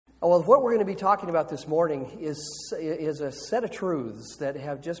Well, what we're going to be talking about this morning is a set of truths that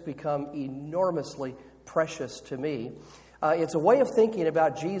have just become enormously precious to me. It's a way of thinking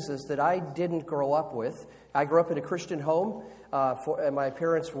about Jesus that I didn't grow up with. I grew up in a Christian home, and my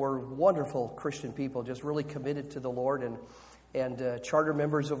parents were wonderful Christian people, just really committed to the Lord and charter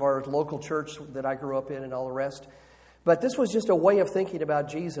members of our local church that I grew up in and all the rest. But this was just a way of thinking about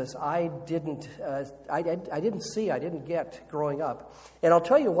Jesus I didn't get growing up. And I'll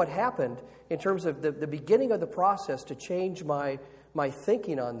tell you what happened in terms of the beginning of the process to change my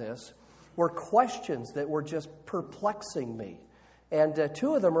thinking on this were questions that were just perplexing me. And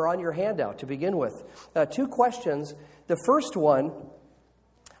two of them are on your handout to begin with. Two questions. The first one,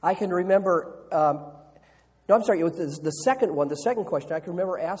 I can remember... it was the second one. The second question I can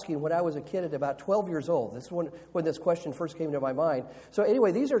remember asking when I was a kid at about 12 years old. This is when this question first came to my mind. So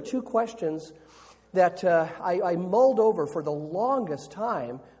anyway, these are two questions that I mulled over for the longest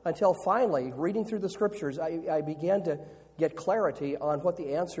time until finally, reading through the Scriptures, I began to get clarity on what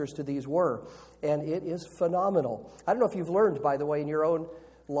the answers to these were. And it is phenomenal. I don't know if you've learned, by the way, in your own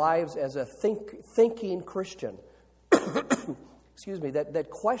lives as a thinking Christian, excuse me, that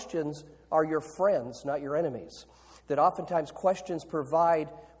questions are your friends, not your enemies. That oftentimes questions provide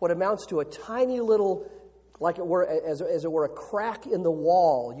what amounts to a tiny little, like it were, as it were, a crack in the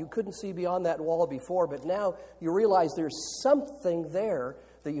wall. You couldn't see beyond that wall before, but now you realize there's something there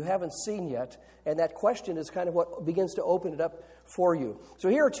that you haven't seen yet, and that question is kind of what begins to open it up for you. So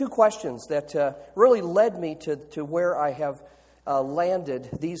here are two questions that really led me to where I have landed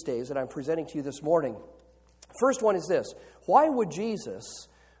these days that I'm presenting to you this morning. First one is this: why would Jesus,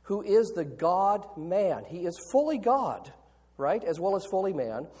 who is the God-man, he is fully God, right, as well as fully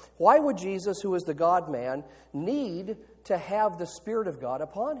man, why would Jesus, who is the God-man, need to have the Spirit of God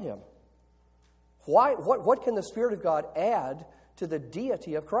upon him? What can the Spirit of God add to the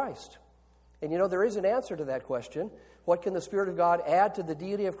deity of Christ? And you know, there is an answer to that question. What can the Spirit of God add to the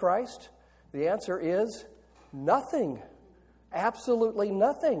deity of Christ? The answer is nothing. Absolutely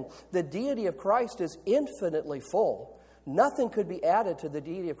nothing. The deity of Christ is infinitely full. Nothing could be added to the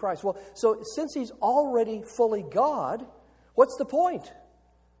deity of Christ. Well, so since he's already fully God, what's the point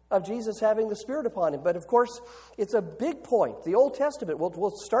of Jesus having the Spirit upon him? But of course, it's a big point. The Old Testament,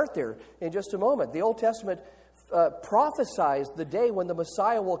 we'll start there in just a moment. The Old Testament prophesies the day when the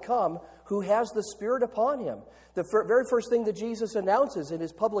Messiah will come who has the Spirit upon him. The very first thing that Jesus announces in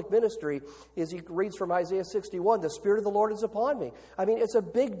his public ministry is he reads from Isaiah 61, "The Spirit of the Lord is upon me." I mean, it's a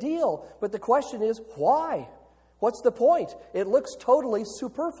big deal, but the question is, why? What's the point? It looks totally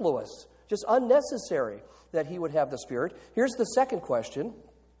superfluous, just unnecessary that he would have the Spirit. Here's the second question.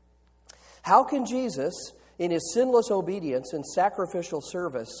 How can Jesus, in his sinless obedience and sacrificial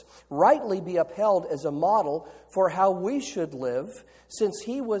service, rightly be upheld as a model for how we should live, since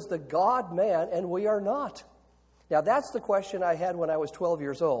he was the God-man and we are not? Now, that's the question I had when I was 12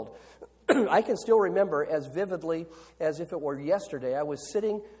 years old. I can still remember as vividly as if it were yesterday. I was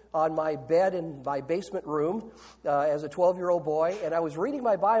sitting on my bed in my basement room as a 12-year-old boy, and I was reading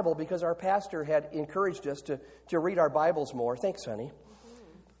my Bible because our pastor had encouraged us to read our Bibles more. Thanks, honey.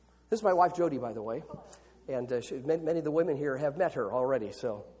 This is my wife, Jody, by the way, and many of the women here have met her already.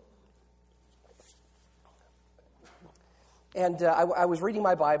 So, and I was reading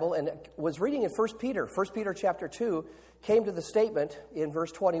my Bible and was reading in 1 Peter. 1 Peter chapter 2 came to the statement in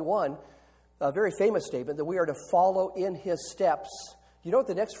verse 21, a very famous statement, that we are to follow in his steps. You know what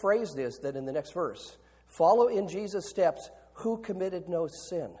the next phrase is then in the next verse? Follow in Jesus' steps, who committed no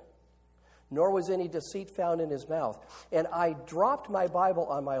sin, nor was any deceit found in his mouth. And I dropped my Bible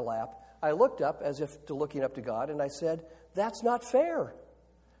on my lap. I looked up as if looking up to God, and I said, that's not fair.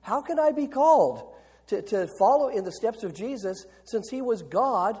 How can I be called to follow in the steps of Jesus since he was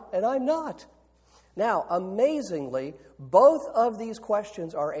God and I'm not? Now, amazingly, both of these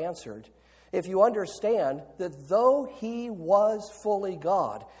questions are answered if you understand that though he was fully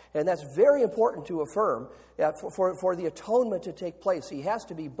God, and that's very important to affirm, for the atonement to take place, he has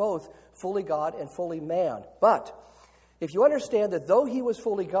to be both fully God and fully man. But if you understand that though he was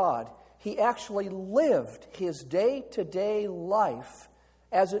fully God, he actually lived his day-to-day life,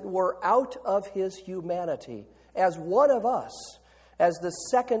 as it were, out of his humanity, as one of us, as the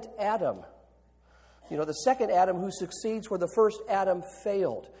second Adam. You know, the second Adam who succeeds where the first Adam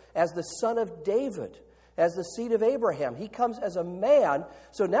failed, as the son of David, as the seed of Abraham. He comes as a man.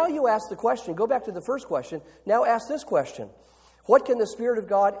 So now you ask the question, go back to the first question, now ask this question. What can the Spirit of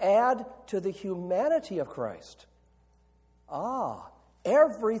God add to the humanity of Christ?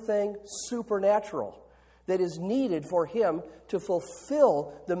 Everything supernatural that is needed for him to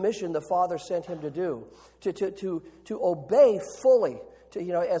fulfill the mission the Father sent him to do, to obey fully,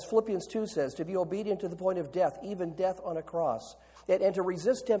 as Philippians 2 says, to be obedient to the point of death, even death on a cross, and to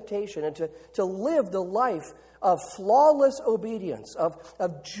resist temptation, and to live the life of flawless obedience, of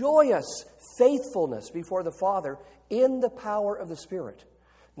joyous faithfulness before the Father in the power of the Spirit.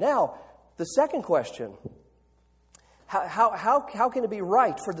 Now, the second question, how can it be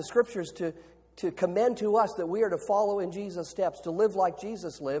right for the Scriptures to commend to us that we are to follow in Jesus' steps, to live like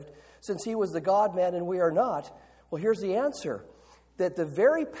Jesus lived, since he was the God-man and we are not? Well, here's the answer, that the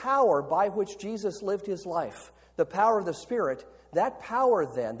very power by which Jesus lived his life, the power of the Spirit, that power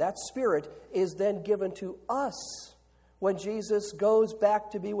then, that Spirit, is then given to us when Jesus goes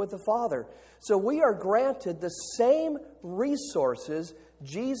back to be with the Father. So we are granted the same resources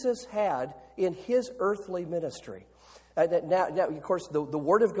Jesus had in his earthly ministry. Now, of course, the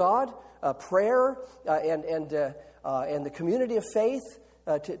Word of God, prayer, and the community of faith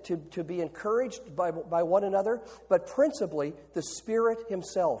to be encouraged by one another, but principally the Spirit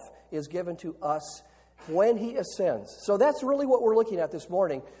himself is given to us when he ascends. So that's really what we're looking at this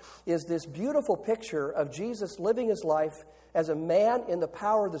morning, is this beautiful picture of Jesus living his life as a man in the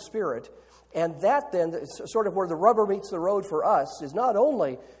power of the Spirit. And that then, sort of where the rubber meets the road for us, is not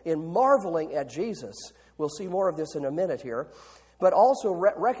only in marveling at Jesus, we'll see more of this in a minute here, but also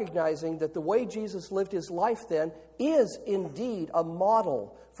recognizing that the way Jesus lived his life then is indeed a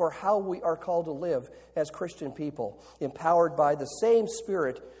model for how we are called to live as Christian people, empowered by the same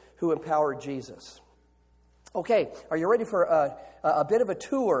Spirit who empowered Jesus. Okay, are you ready for a bit of a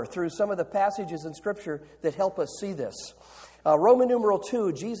tour through some of the passages in Scripture that help us see this? Roman numeral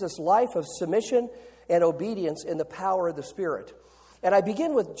 2, Jesus' life of submission and obedience in the power of the Spirit. And I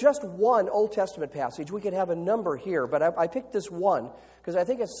begin with just one Old Testament passage. We could have a number here, but I picked this one because I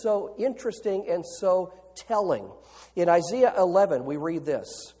think it's so interesting and so telling. In Isaiah 11, we read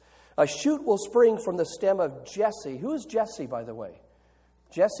this: "A shoot will spring from the stem of Jesse." Who is Jesse, by the way?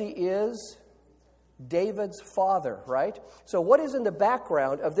 Jesse is David's father, right? So what is in the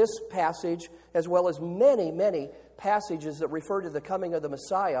background of this passage, as well as many, many passages that refer to the coming of the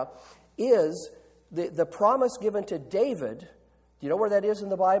Messiah, is the promise given to David. Do you know where that is in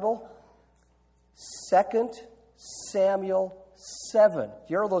the Bible? 2 Samuel 7. Do you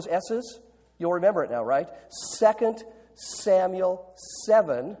hear all those S's? You'll remember it now, right? 2 Samuel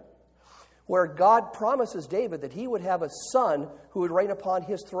 7, where God promises David that he would have a son who would reign upon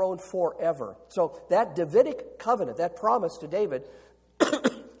his throne forever. So that Davidic covenant, that promise to David,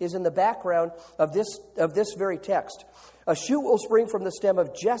 is in the background of this very text. "A shoot will spring from the stem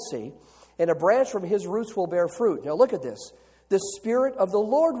of Jesse, and a branch from his roots will bear fruit." Now look at this. "The Spirit of the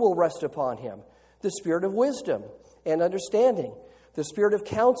Lord will rest upon him, the Spirit of wisdom and understanding, the Spirit of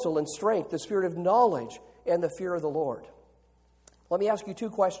counsel and strength, the Spirit of knowledge and the fear of the Lord." Let me ask you two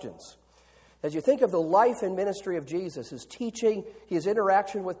questions. As you think of the life and ministry of Jesus, his teaching, his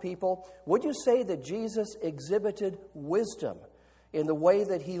interaction with people, would you say that Jesus exhibited wisdom in the way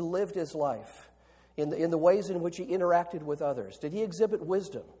that he lived his life, in the ways in which he interacted with others? Did he exhibit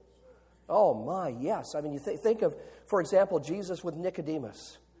wisdom? Oh my, yes. I mean, you think of, for example, Jesus with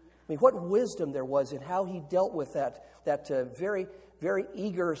Nicodemus. I mean, what wisdom there was in how he dealt with that very, very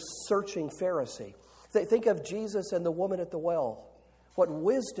eager, searching Pharisee. Think of Jesus and the woman at the well. What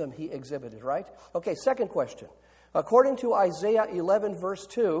wisdom he exhibited, right? Okay, second question. According to Isaiah 11, verse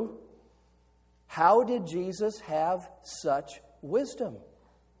 2, how did Jesus have such wisdom?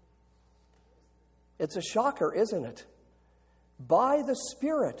 It's a shocker, isn't it? By the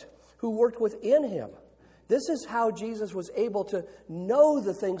Spirit who worked within him. This is how Jesus was able to know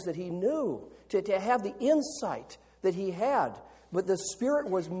the things that he knew, to have the insight that he had. But the Spirit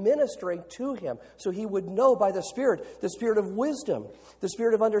was ministering to him, so he would know by the Spirit of wisdom, the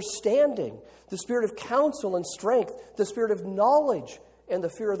Spirit of understanding, the Spirit of counsel and strength, the Spirit of knowledge and the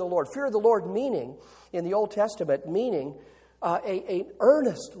fear of the Lord. Fear of the Lord meaning, in the Old Testament, meaning an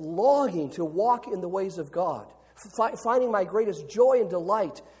earnest longing to walk in the ways of God, finding my greatest joy and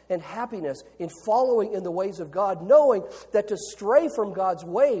delight and happiness in following in the ways of God, knowing that to stray from God's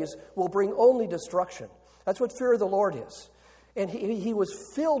ways will bring only destruction. That's what fear of the Lord is. And he was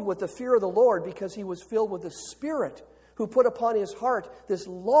filled with the fear of the Lord because he was filled with the Spirit who put upon his heart this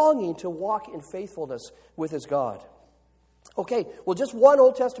longing to walk in faithfulness with his God. Okay, well, just one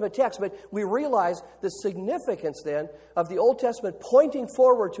Old Testament text, but we realize the significance then of the Old Testament pointing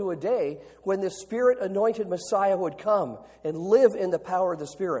forward to a day when the Spirit-anointed Messiah would come and live in the power of the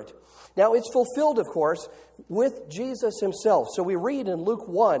Spirit. Now, it's fulfilled, of course, with Jesus himself. So we read in Luke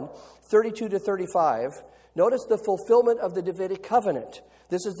 1, 32 to 35, notice the fulfillment of the Davidic covenant.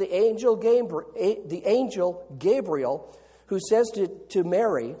 This is the angel Gabriel who says to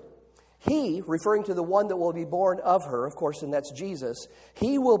Mary, He, referring to the one that will be born of her, of course, and that's Jesus,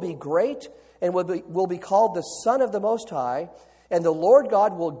 he will be great and will be called the Son of the Most High, and the Lord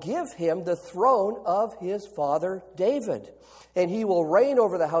God will give him the throne of his father David. And he will reign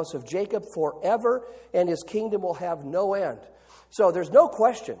over the house of Jacob forever, and his kingdom will have no end. So there's no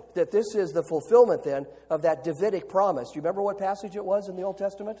question that this is the fulfillment then of that Davidic promise. Do you remember what passage it was in the Old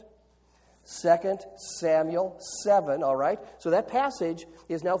Testament? 2 Samuel 7, all right? So that passage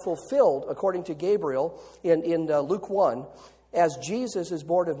is now fulfilled, according to Gabriel, in Luke 1, as Jesus is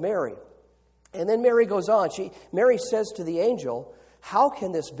born of Mary. And then Mary goes on. Mary says to the angel, "How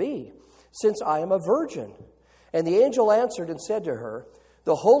can this be, since I am a virgin?" And the angel answered and said to her,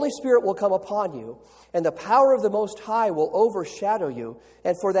 "The Holy Spirit will come upon you, and the power of the Most High will overshadow you.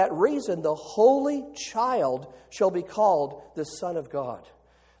 And for that reason, the Holy Child shall be called the Son of God."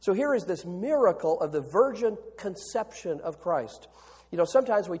 So here is this miracle of the virgin conception of Christ. You know,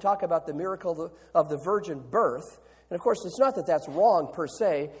 sometimes we talk about the miracle of the virgin birth. And of course, it's not that that's wrong per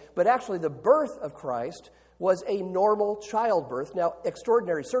se, but actually the birth of Christ was a normal childbirth. Now,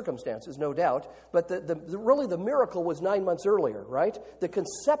 extraordinary circumstances, no doubt, but really the miracle was 9 months earlier, right? The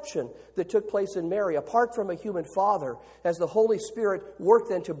conception that took place in Mary, apart from a human father, as the Holy Spirit worked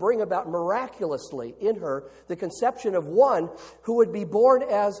then to bring about miraculously in her the conception of one who would be born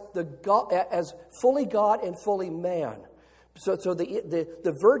as fully God and fully man. So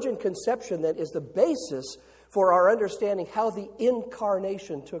the virgin conception then is the basis for our understanding how the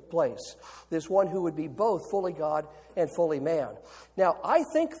incarnation took place. This one who would be both fully God and fully man. Now, I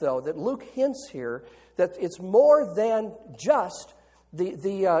think, though, that Luke hints here that it's more than just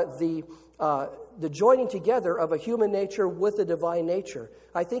the joining together of a human nature with a divine nature.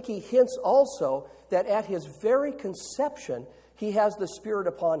 I think he hints also that at his very conception, he has the Spirit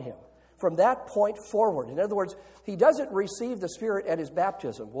upon him. From that point forward. In other words, he doesn't receive the Spirit at his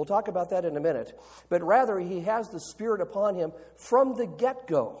baptism. We'll talk about that in a minute. But rather, he has the Spirit upon him from the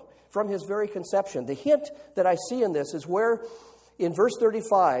get-go, from his very conception. The hint that I see in this is where, in verse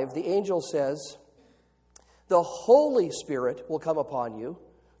 35, the angel says, "The Holy Spirit will come upon you.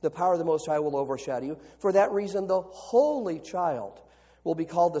 The power of the Most High will overshadow you. For that reason, the Holy Child will be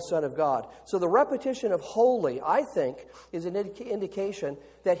called the Son of God." So the repetition of holy, I think, is an indication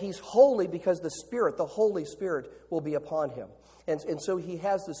that he's holy because the Spirit, the Holy Spirit, will be upon him. And so he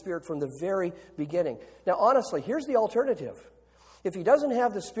has the Spirit from the very beginning. Now, honestly, here's the alternative. If he doesn't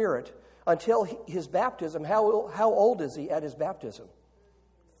have the Spirit until his baptism, how old is he at his baptism?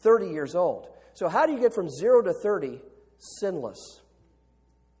 30 years old. So how do you get from 0 to 30 sinless?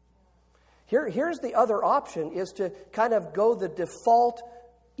 Here's the other option, is to kind of go the default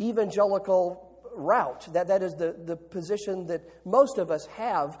evangelical route. That is the position that most of us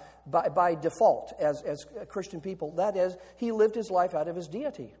have by default as Christian people. That is, he lived his life out of his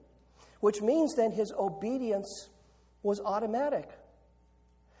deity, which means then his obedience was automatic.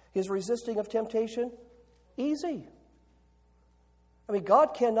 His resisting of temptation, easy. I mean,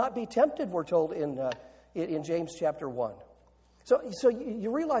 God cannot be tempted, we're told in James chapter 1. So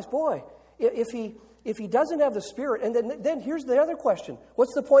you realize, boy, if he doesn't have the Spirit, and then here's the other question.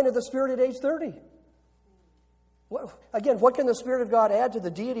 What's the point of the Spirit at age 30? Again, what can the Spirit of God add to the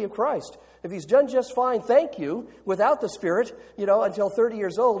deity of Christ? If he's done just fine, thank you, without the Spirit, until 30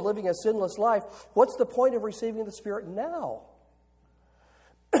 years old, living a sinless life, what's the point of receiving the Spirit now?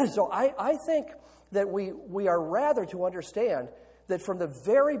 So I think that we are rather to understand that from the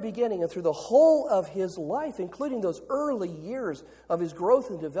very beginning and through the whole of his life, including those early years of his growth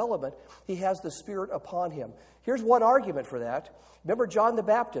and development, he has the Spirit upon him. Here's one argument for that. Remember John the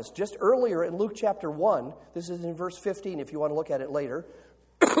Baptist, just earlier in Luke chapter 1, this is in verse 15 if you want to look at it later.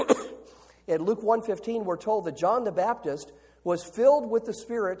 In Luke 1:15, we're told that John the Baptist was filled with the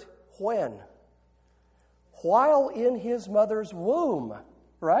Spirit when? While in his mother's womb,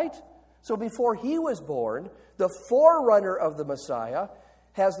 right? So before he was born, the forerunner of the Messiah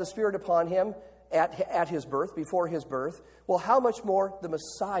has the Spirit upon him at his birth, before his birth. Well, how much more the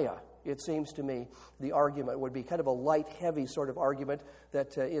Messiah? It seems to me the argument would be kind of a light, heavy sort of argument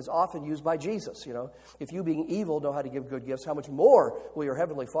that is often used by Jesus. If you being evil know how to give good gifts, how much more will your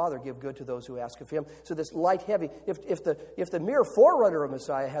heavenly Father give good to those who ask of him? So this light, heavy, if the mere forerunner of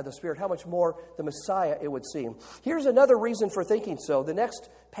Messiah had the Spirit, how much more the Messiah it would seem. Here's another reason for thinking so. The next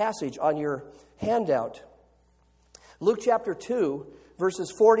passage on your handout, Luke chapter 2,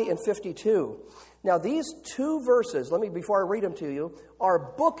 verses 40 and 52. Now, these two verses, before I read them to you,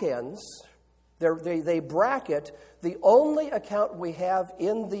 are bookends. They bracket the only account we have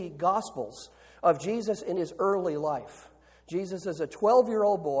in the Gospels of Jesus in his early life. Jesus is a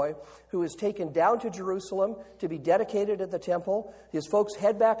 12-year-old boy who is taken down to Jerusalem to be dedicated at the temple. His folks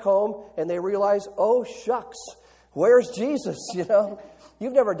head back home, and they realize, oh, shucks, where's Jesus?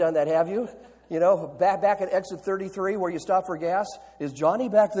 You've never done that, have you? Back at exit 33 where you stop for gas, is Johnny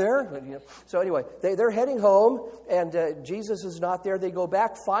back there? So anyway, they're heading home, and Jesus is not there. They go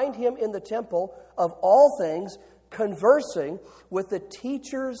back, find him in the temple of all things, conversing with the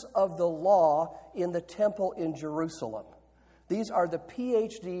teachers of the law in the temple in Jerusalem. These are the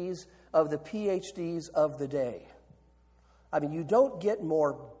PhDs of the PhDs of the day. I mean, you don't get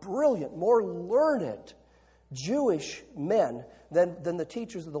more brilliant, more learned Jewish men than the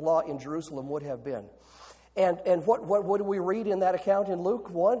teachers of the law in Jerusalem would have been. And what do we read in that account in Luke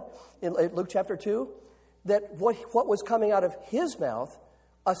 1, in Luke chapter 2? That what was coming out of his mouth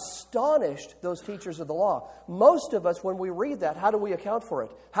astonished those teachers of the law. Most of us, when we read that, how do we account for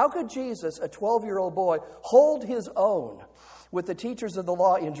it? How could Jesus, a 12-year-old boy, hold his own with the teachers of the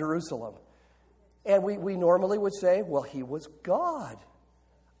law in Jerusalem? And we normally would say, well, he was God.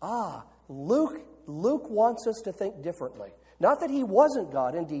 Luke wants us to think differently. Not that he wasn't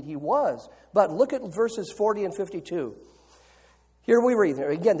God, indeed he was. But look at verses 40 and 52. Here we read,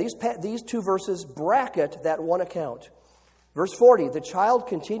 again, these two verses bracket that one account. Verse 40, the child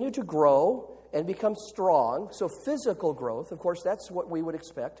continued to grow and become strong. So physical growth, of course, that's what we would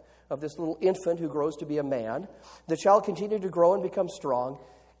expect of this little infant who grows to be a man. The child continued to grow and become strong,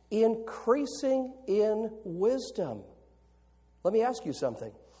 increasing in wisdom. Let me ask you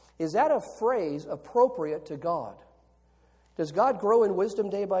something. Is that a phrase appropriate to God? Does God grow in wisdom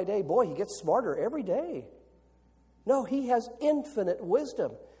day by day? Boy, he gets smarter every day. No, he has infinite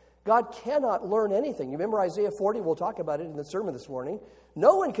wisdom. God cannot learn anything. You remember Isaiah 40? We'll talk about it in the sermon this morning.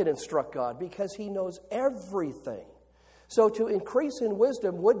 No one can instruct God because he knows everything. So to increase in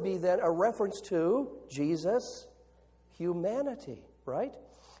wisdom would be then a reference to Jesus' humanity, right?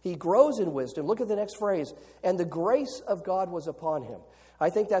 He grows in wisdom. Look at the next phrase. And the grace of God was upon him.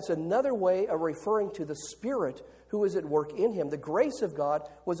 I think that's another way of referring to the Spirit who is at work in him. The grace of God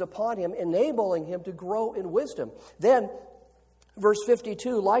was upon him, enabling him to grow in wisdom. Then, verse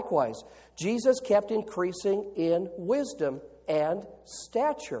 52, likewise, Jesus kept increasing in wisdom and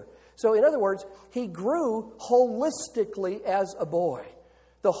stature. So, in other words, he grew holistically as a boy.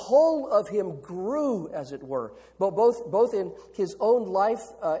 The whole of him grew, as it were, both in his own life,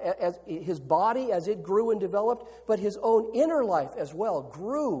 as his body as it grew and developed, but his own inner life as well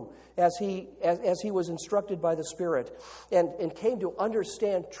grew as he was instructed by the Spirit and came to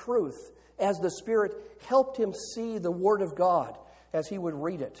understand truth as the Spirit helped him see the Word of God as he would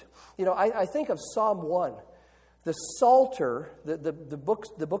read it. I think of Psalm 1. The Psalter, the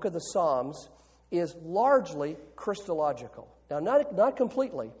book of the Psalms, is largely Christological. Now, not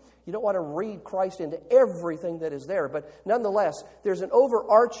completely. You don't want to read Christ into everything that is there, but nonetheless, there's an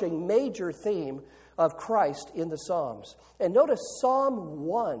overarching major theme of Christ in the Psalms. And notice Psalm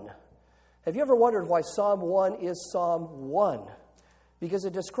 1. Have you ever wondered why Psalm 1 is Psalm 1? Because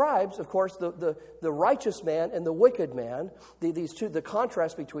it describes, of course, the righteous man and the wicked man, these two, the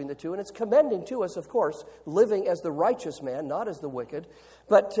contrast between the two, and it's commending to us, of course, living as the righteous man, not as the wicked.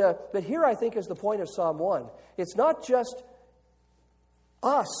 But here, I think, is the point of Psalm 1. It's not just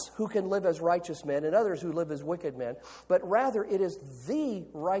us who can live as righteous men and others who live as wicked men, but rather it is the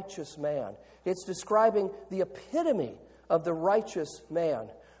righteous man. It's describing the epitome of the righteous man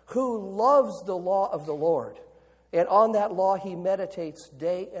who loves the law of the Lord. And on that law he meditates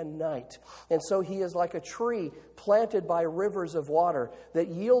day and night. And so he is like a tree planted by rivers of water that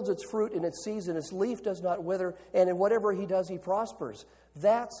yields its fruit in its season. Its leaf does not wither, and in whatever he does, he prospers.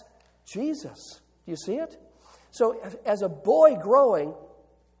 That's Jesus. Do you see it? So as a boy growing,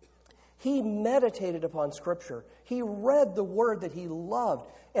 he meditated upon Scripture. He read the Word that he loved,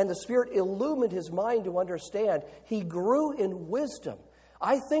 and the Spirit illumined his mind to understand. He grew in wisdom.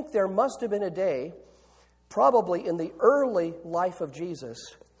 I think there must have been a day, probably in the early life of Jesus,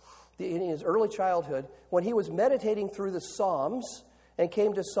 in his early childhood, when he was meditating through the Psalms and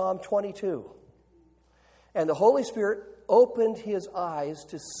came to Psalm 22. And the Holy Spirit opened his eyes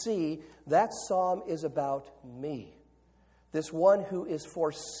to see that psalm is about me. This one who is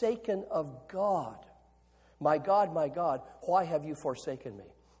forsaken of God. My God, why have you forsaken me?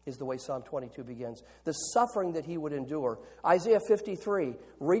 Is the way Psalm 22 begins. The suffering that he would endure. Isaiah 53,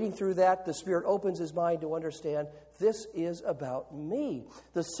 reading through that, the Spirit opens his mind to understand this is about me.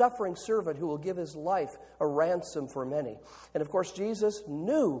 The suffering servant who will give his life a ransom for many. And of course, Jesus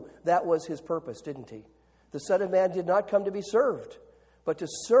knew that was his purpose, didn't he? The Son of Man did not come to be served, but to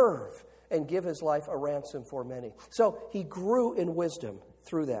serve and give his life a ransom for many. So he grew in wisdom.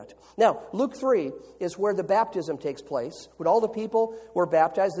 through that. Now, Luke 3 is where the baptism takes place. When all the people were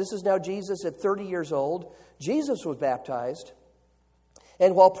baptized, this is now Jesus at 30 years old. Jesus was baptized,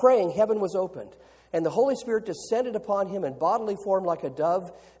 and while praying, heaven was opened. And the Holy Spirit descended upon him in bodily form like a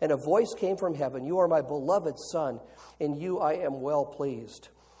dove, and a voice came from heaven, "You are my beloved Son, in you I am well pleased."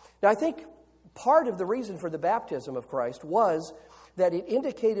 Now, I think part of the reason for the baptism of Christ was that it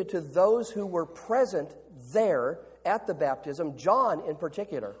indicated to those who were present there at the baptism, John in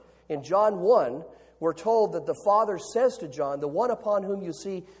particular. In John 1, we're told that the Father says to John, "The one upon whom you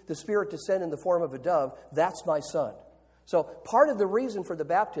see the Spirit descend in the form of a dove, that's my Son." So part of the reason for the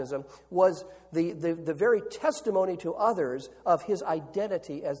baptism was the very testimony to others of his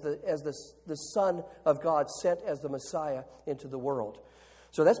identity as the Son of God sent as the Messiah into the world.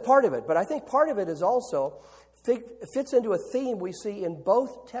 So that's part of it. But I think part of it is also fits into a theme we see in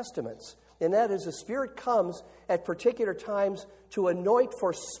both Testaments. And that is the Spirit comes at particular times to anoint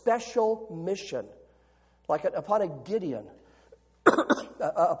for special mission. Like upon a Gideon,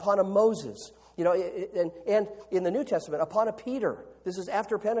 upon a Moses. You know, and in the New Testament, upon a Peter. This is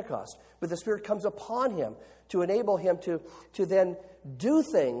after Pentecost. But the Spirit comes upon him to enable him to then do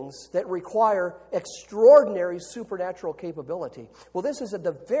things that require extraordinary supernatural capability. Well, this is at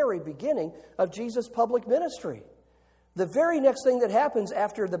the very beginning of Jesus' public ministry. The very next thing that happens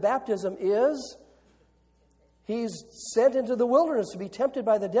after the baptism is he's sent into the wilderness to be tempted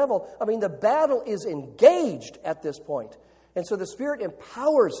by the devil. I mean, the battle is engaged at this point. And so the Spirit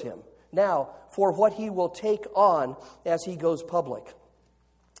empowers him now for what he will take on as he goes public.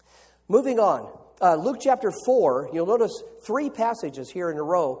 Moving on, Luke chapter 4, you'll notice 3 passages here in a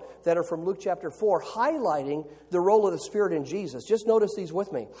row that are from Luke chapter 4, highlighting the role of the Spirit in Jesus. Just notice these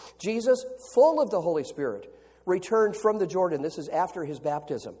with me. Jesus, full of the Holy Spirit, returned from the Jordan. This is after his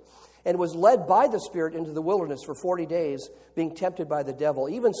baptism. And was led by the Spirit into the wilderness for 40 days, being tempted by the devil.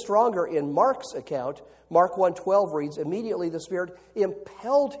 Even stronger in Mark's account, Mark 1:12 reads, "Immediately the Spirit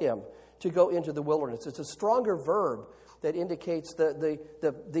impelled him to go into the wilderness." It's a stronger verb that indicates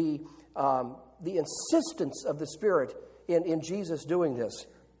the insistence of the Spirit in Jesus doing this.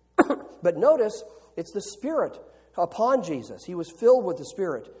 But notice, it's the Spirit upon Jesus. He was filled with the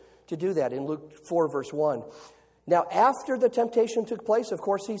Spirit to do that in Luke 4, verse 1. Now, after the temptation took place, of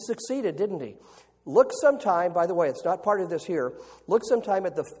course, he succeeded, didn't he? Look sometime, by the way, it's not part of this here. Look sometime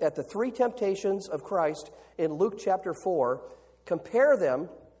at the 3 temptations of Christ in Luke chapter 4. Compare them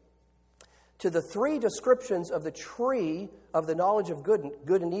to the 3 descriptions of the tree of the knowledge of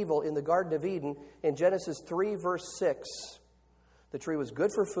good and evil in the Garden of Eden in Genesis 3, verse 6. The tree was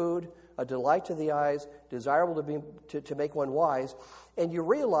good for food, a delight to the eyes, desirable to make one wise. And you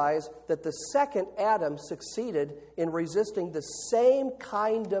realize that the second Adam succeeded in resisting the same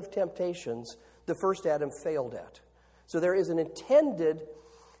kind of temptations the first Adam failed at. So there's an intended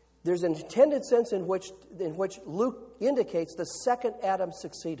sense in which Luke indicates the second Adam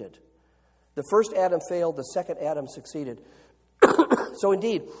succeeded. The first Adam failed, the second Adam succeeded. So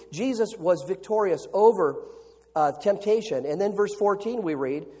indeed, Jesus was victorious over temptation. And then verse 14 we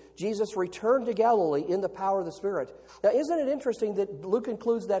read, Jesus returned to Galilee in the power of the Spirit. Now, isn't it interesting that Luke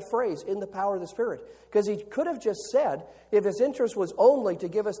includes that phrase, in the power of the Spirit? Because he could have just said, if his interest was only to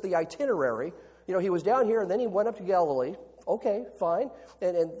give us the itinerary, you know, he was down here and then he went up to Galilee. Okay, fine.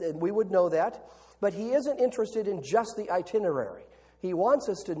 And we would know that. But he isn't interested in just the itinerary. He wants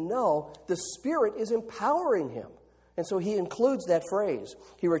us to know the Spirit is empowering him. And so he includes that phrase.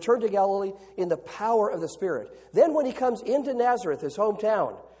 He returned to Galilee in the power of the Spirit. Then when he comes into Nazareth, his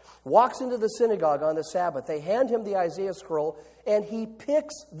hometown, walks into the synagogue on the Sabbath, they hand him the Isaiah scroll, and he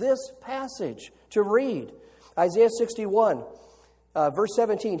picks this passage to read. Isaiah 61, verse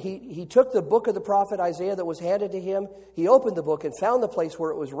 17. He took the book of the prophet Isaiah that was handed to him. He opened the book and found the place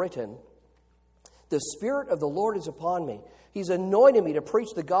where it was written, "The Spirit of the Lord is upon me. He's anointed me to preach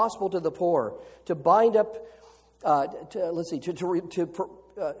the gospel to the poor, to bind up, I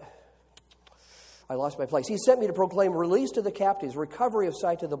lost my place. He sent me to proclaim release to the captives, recovery of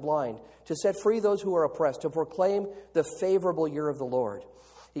sight to the blind, to set free those who are oppressed, to proclaim the favorable year of the Lord."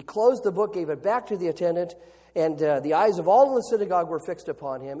 He closed the book, gave it back to the attendant, and the eyes of all in the synagogue were fixed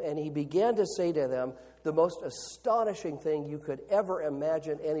upon him, and he began to say to them the most astonishing thing you could ever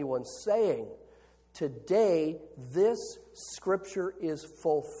imagine anyone saying. "Today, this scripture is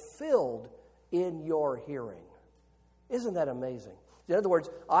fulfilled in your hearing." Isn't that amazing? In other words,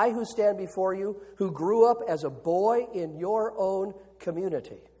 I who stand before you, who grew up as a boy in your own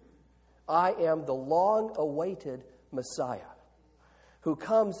community, I am the long-awaited Messiah who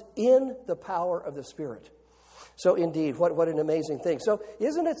comes in the power of the Spirit. So indeed, what an amazing thing. So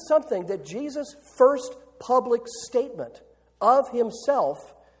isn't it something that Jesus' first public statement, of himself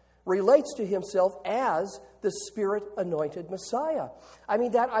relates to himself as the Spirit-anointed Messiah. I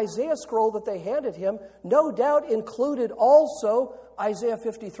mean, that Isaiah scroll that they handed him no doubt included also Isaiah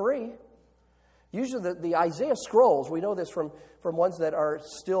 53. Usually the Isaiah scrolls, we know this from ones that are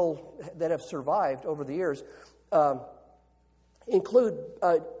still, that have survived over the years, include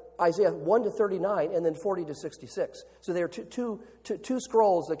Isaiah 1 to 39 and then 40 to 66. So there are two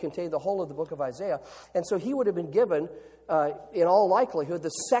scrolls that contain the whole of the book of Isaiah. And so he would have been given, in all likelihood, the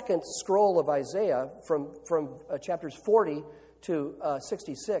second scroll of Isaiah from chapters 40 to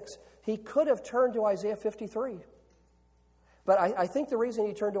 66. He could have turned to Isaiah 53. But I think the reason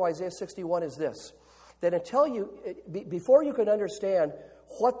he turned to Isaiah 61 is this, that before you can understand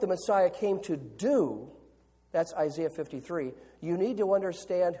what the Messiah came to do, that's Isaiah 53, you need to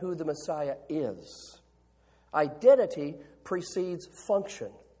understand who the Messiah is. Identity precedes function,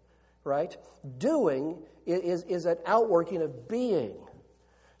 right? Doing is an outworking of being.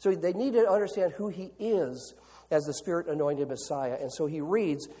 So they need to understand who he is as the Spirit-anointed Messiah. And so he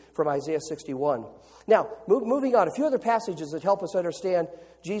reads from Isaiah 61. Now, moving on, a few other passages that help us understand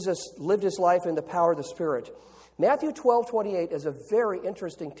Jesus lived his life in the power of the Spirit. Matthew 12:28 is a very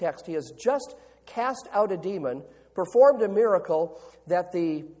interesting text. He has just cast out a demon, performed a miracle that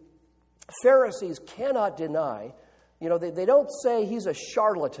the Pharisees cannot deny. You know, they don't say he's a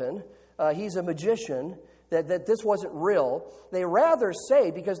charlatan, he's a magician, that this wasn't real. They rather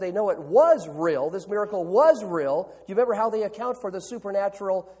say, because they know it was real, this miracle was real. Do you remember how they account for the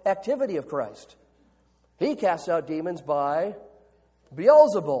supernatural activity of Christ? He casts out demons by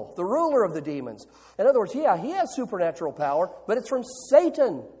Beelzebul, the ruler of the demons. In other words, yeah, he has supernatural power, but it's from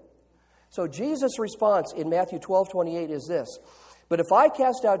Satan. So Jesus' response in Matthew 12:28 is this: "But if I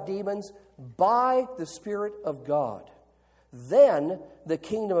cast out demons by the Spirit of God, then the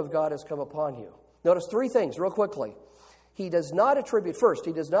kingdom of God has come upon you." Notice three things real quickly. He does not attribute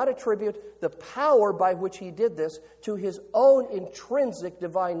the power by which he did this to his own intrinsic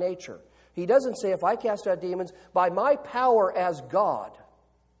divine nature. He doesn't say, if I cast out demons by my power as God.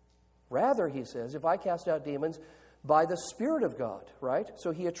 Rather, he says, if I cast out demons by the Spirit of God, right?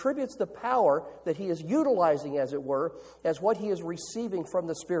 So he attributes the power that he is utilizing, as it were, as what he is receiving from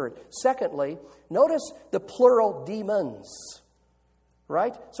the Spirit. Secondly, notice the plural demons,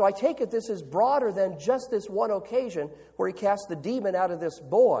 right? So I take it this is broader than just this one occasion where he cast the demon out of this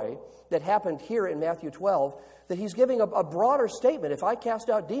boy that happened here in Matthew 12, that he's giving a broader statement. If I cast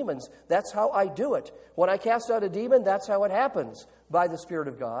out demons, that's how I do it. When I cast out a demon, that's how it happens, by the Spirit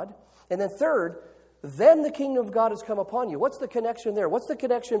of God. And then third, then the kingdom of God has come upon you. What's the connection there? What's the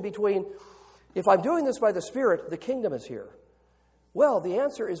connection between, if I'm doing this by the Spirit, the kingdom is here? Well, the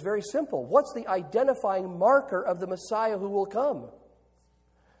answer is very simple. What's the identifying marker of the Messiah who will come?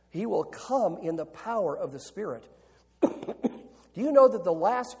 He will come in the power of the Spirit. Do you know that the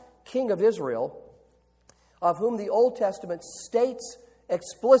last king of Israel, of whom the Old Testament states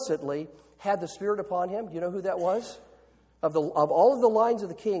explicitly had the Spirit upon him? Do you know who that was? Of all of the lines of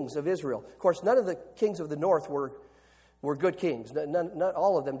the kings of Israel. Of course, none of the kings of the north were good kings. Not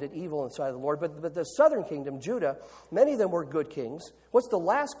all of them did evil inside of the Lord. But the southern kingdom, Judah, many of them were good kings. What's the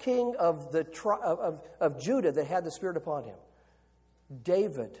last king of Judah that had the Spirit upon him?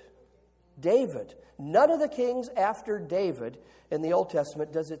 David. None of the kings after David in the Old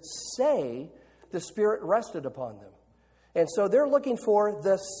Testament does it say the Spirit rested upon them. And so they're looking for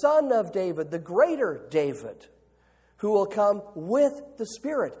the son of David, the greater David, who will come with the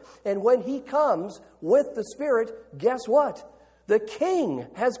Spirit. And when he comes with the Spirit, guess what? The king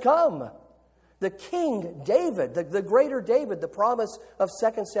has come. The king, David, the greater David, the promise of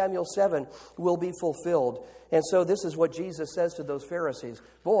 2 Samuel 7 will be fulfilled. And so this is what Jesus says to those Pharisees.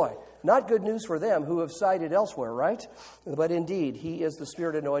 Boy, not good news for them who have sided elsewhere, right? But indeed, he is the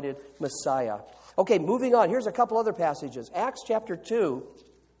Spirit-anointed Messiah. Okay, moving on. Here's a couple other passages. Acts chapter 2,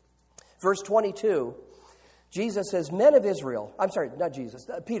 verse 22. Jesus says, men of Israel. I'm sorry, not Jesus.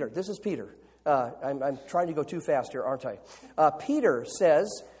 Peter. This is Peter. I'm trying to go too fast here, aren't I? Peter says,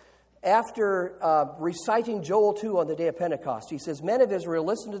 after reciting Joel 2 on the day of Pentecost, he says, men of Israel,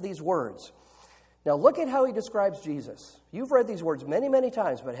 listen to these words. Now look at how he describes Jesus. You've read these words many, many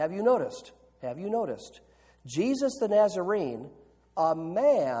times, but have you noticed? Have you noticed? Jesus the Nazarene, a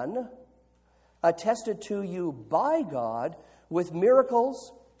man attested to you by God with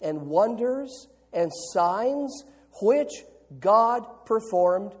miracles and wonders and signs which God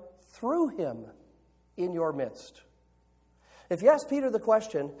performed through him in your midst. If you ask Peter the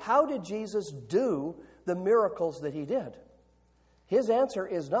question, how did Jesus do the miracles that he did? His answer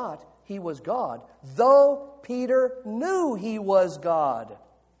is not, he was God, though Peter knew he was God.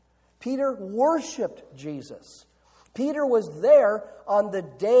 Peter worshiped Jesus. Peter was there on the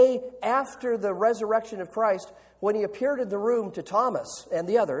day after the resurrection of Christ when he appeared in the room to Thomas and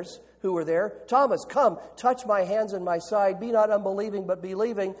the others who were there. Thomas, come, touch my hands and my side. Be not unbelieving, but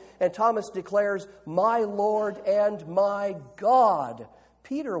believing. And Thomas declares, my Lord and my God.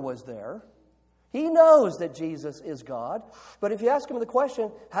 Peter was there. He knows that Jesus is God. But if you ask him the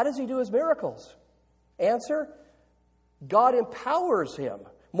question, how does he do his miracles? Answer, God empowers him.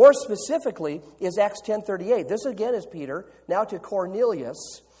 More specifically is Acts 10:38. This again is Peter, now to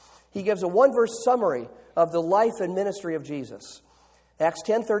Cornelius. He gives a one-verse summary of the life and ministry of Jesus. Acts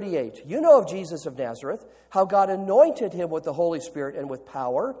 10:38. You know of Jesus of Nazareth, how God anointed him with the Holy Spirit and with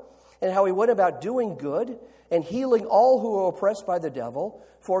power, and how he went about doing good and healing all who were oppressed by the devil,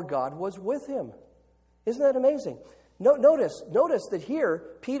 for God was with him. Isn't that amazing? Notice that here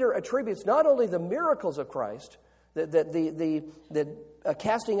Peter attributes not only the miracles of Christ, the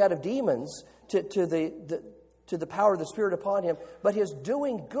casting out of demons to the power of the Spirit upon him, but his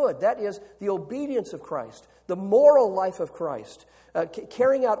doing good. That is the obedience of Christ, the moral life of Christ,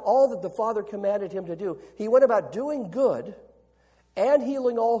 carrying out all that the Father commanded him to do. He went about doing good and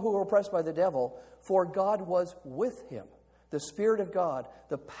healing all who were oppressed by the devil, for God was with him. The Spirit of God,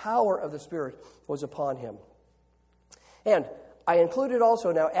 the power of the Spirit was upon him. And I included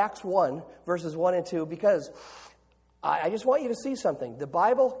also now Acts 1, verses 1 and 2, because I just want you to see something. The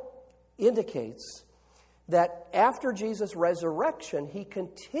Bible indicates that after Jesus' resurrection, he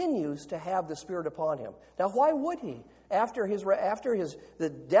continues to have the Spirit upon him. Now, why would he? After his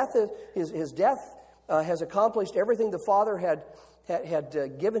death has accomplished everything the Father had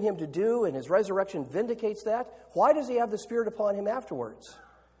given him to do, and his resurrection vindicates that. Why does he have the Spirit upon him afterwards?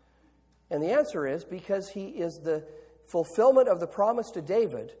 And the answer is because he is the fulfillment of the promise to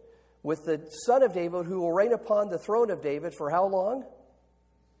David with the son of David who will reign upon the throne of David for how long?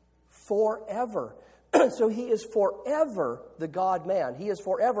 Forever. So he is forever the God-man. He is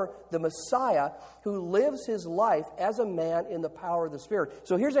forever the Messiah who lives his life as a man in the power of the Spirit.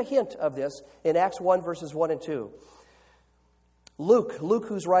 So here's a hint of this in Acts 1, verses 1 and 2. Luke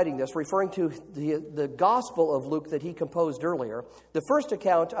who's writing this, referring to the Gospel of Luke that he composed earlier. The first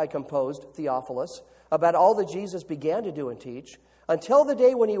account I composed, Theophilus, about all that Jesus began to do and teach, until the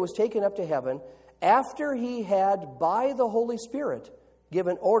day when he was taken up to heaven, after he had, by the Holy Spirit,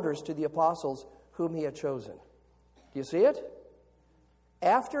 given orders to the apostles whom he had chosen. Do you see it?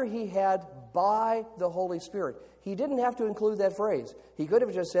 After he had, by the Holy Spirit. He didn't have to include that phrase. He could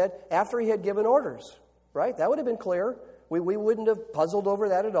have just said, after he had given orders. Right? That would have been clear. We wouldn't have puzzled over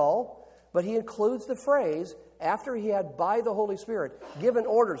that at all. But he includes the phrase, after he had, by the Holy Spirit, given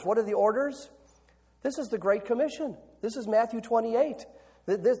orders. What are the orders? This is the Great Commission. This is Matthew 28.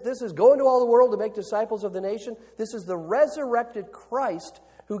 This is go into all the world to make disciples of the nation. This is the resurrected Christ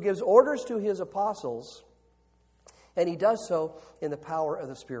who gives orders to his apostles, and he does so in the power of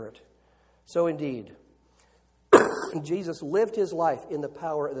the Spirit. So indeed, Jesus lived his life in the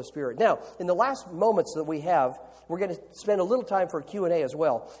power of the Spirit. Now, in the last moments that we have, we're going to spend a little time for Q&A as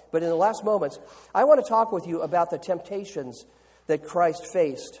well, but in the last moments, I want to talk with you about the temptations that Christ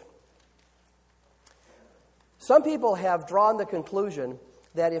faced. Some people have drawn the conclusion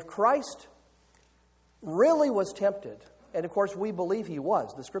that if Christ really was tempted, and of course we believe he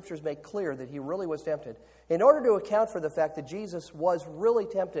was, the Scriptures make clear that he really was tempted, in order to account for the fact that Jesus was really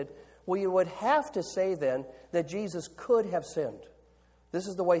tempted, we would have to say then that Jesus could have sinned. This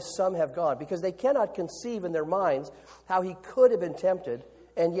is the way some have gone, because they cannot conceive in their minds how he could have been tempted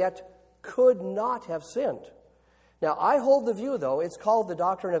and yet could not have sinned. Now, I hold the view, though, it's called the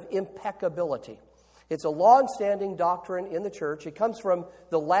doctrine of impeccability. It's a long-standing doctrine in the church. It comes from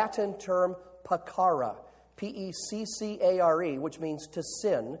the Latin term peccare, P-E-C-C-A-R-E, which means to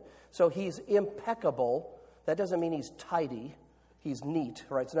sin. So he's impeccable. That doesn't mean he's tidy. He's neat,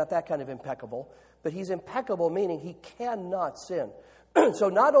 right? It's not that kind of impeccable. But he's impeccable, meaning he cannot sin. So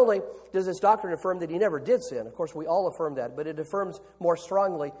not only does this doctrine affirm that he never did sin, of course we all affirm that, but it affirms more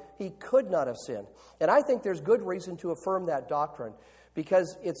strongly he could not have sinned. And I think there's good reason to affirm that doctrine,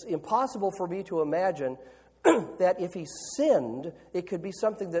 because it's impossible for me to imagine that if he sinned, it could be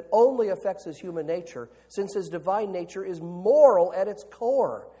something that only affects his human nature, since his divine nature is moral at its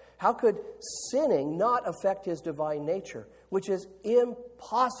core. How could sinning not affect his divine nature, which is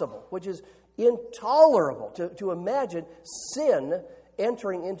impossible, which is intolerable to imagine sin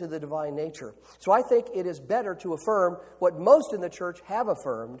entering into the divine nature. So I think it is better to affirm what most in the church have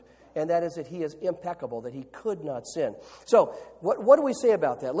affirmed, and that is that he is impeccable, that he could not sin. So what do we say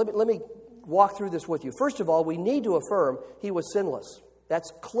about that? Let me walk through this with you. First of all, we need to affirm he was sinless.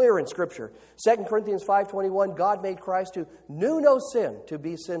 That's clear in Scripture. 2 Corinthians 5:21, God made Christ who knew no sin to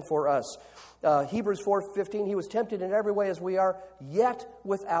be sin for us. Hebrews 4:15, he was tempted in every way as we are, yet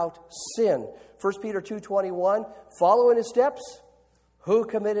without sin. 1 Peter 2:21, follow in his steps, who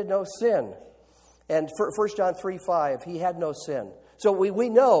committed no sin. And 1 John 3:5, he had no sin. So we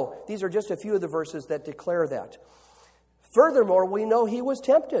know these are just a few of the verses that declare that. Furthermore, we know he was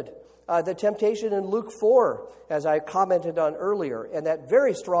tempted. The temptation in Luke 4, as I commented on earlier, and that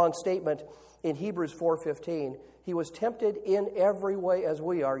very strong statement in Hebrews 4:15, he was tempted in every way as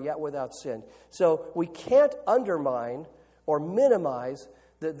we are, yet without sin. So we can't undermine or minimize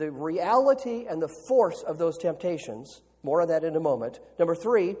the reality and the force of those temptations. More on that in a moment. Number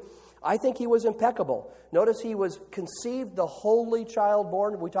 3, I think he was impeccable. Notice he was conceived the holy child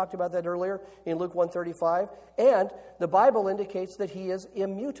born. We talked about that earlier in Luke 1:35. And the Bible indicates that he is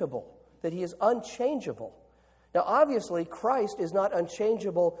immutable, that he is unchangeable. Now, obviously, Christ is not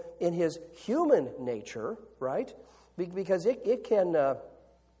unchangeable in his human nature, right? Because it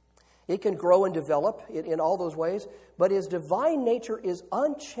can grow and develop in all those ways, but his divine nature is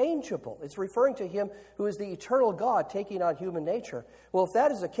unchangeable. It's referring to him who is the eternal God taking on human nature. Well, if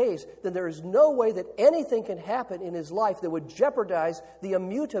that is the case, then there is no way that anything can happen in his life that would jeopardize the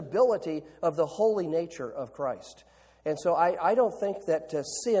immutability of the holy nature of Christ. And so I don't think that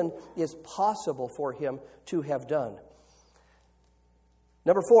sin is possible for him to have done.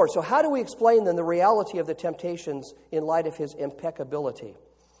 Number 4, so how do we explain then the reality of the temptations in light of his impeccability?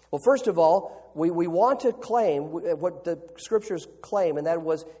 Well, first of all, we want to claim what the Scriptures claim, and that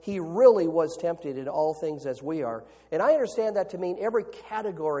was he really was tempted in all things as we are. And I understand that to mean every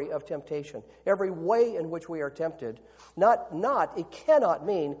category of temptation, every way in which we are tempted. It cannot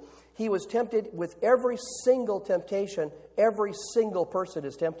mean he was tempted with every single temptation every single person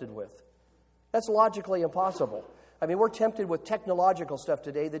is tempted with. That's logically impossible. I mean, we're tempted with technological stuff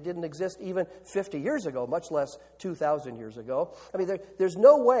today that didn't exist even 50 years ago, much less 2,000 years ago. I mean, there's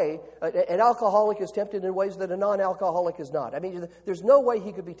no way an alcoholic is tempted in ways that a non-alcoholic is not. I mean, there's no way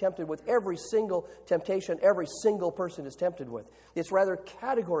he could be tempted with every single temptation every single person is tempted with. It's rather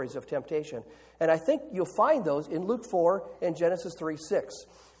categories of temptation. And I think you'll find those in Luke 4 and Genesis 3:6.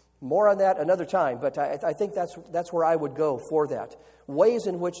 More on that another time, but I think that's where I would go for that. Ways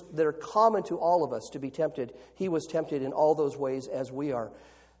in which that are common to all of us to be tempted. He was tempted in all those ways as we are.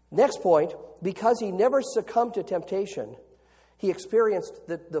 Next point, because he never succumbed to temptation, he experienced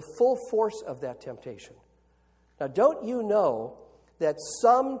the full force of that temptation. Now, don't you know that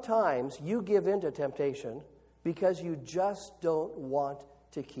sometimes you give in to temptation because you just don't want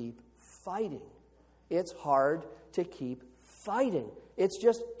to keep fighting? It's hard to keep fighting. It's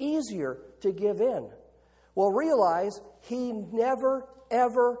just easier to give in. Well, realize he never,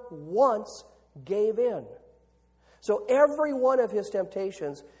 ever once gave in. So every one of his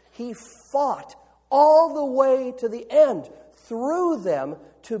temptations, he fought all the way to the end through them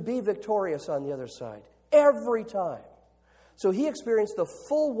to be victorious on the other side. Every time. So he experienced the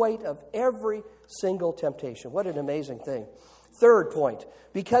full weight of every single temptation. What an amazing thing. Third point,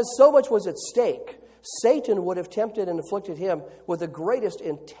 because so much was at stake, Satan would have tempted and afflicted him with the greatest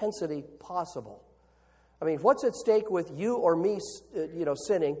intensity possible. I mean, what's at stake with you or me,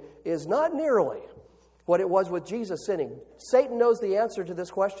 sinning is not nearly what it was with Jesus sinning. Satan knows the answer to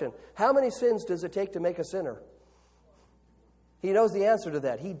this question. How many sins does it take to make a sinner? He knows the answer to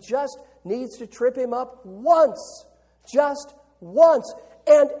that. He just needs to trip him up once. Just once.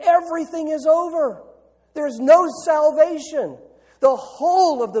 And everything is over. There's no salvation. The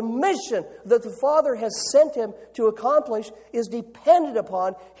whole of the mission that the Father has sent him to accomplish is dependent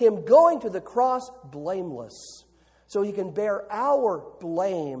upon him going to the cross blameless, so he can bear our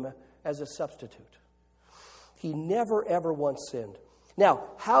blame as a substitute. He never, ever once sinned. Now,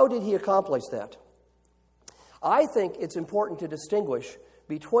 how did he accomplish that? I think it's important to distinguish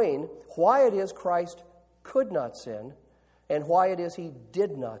between why it is Christ could not sin and why it is he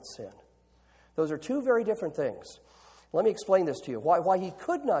did not sin. Those are two very different things. Let me explain this to you. Why he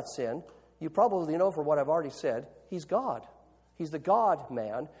could not sin, you probably know from what I've already said, he's God. He's the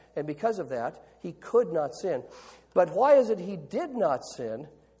God-man, and because of that, he could not sin. But why is it he did not sin?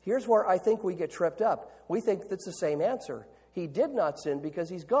 Here's where I think we get tripped up. We think that's the same answer. He did not sin because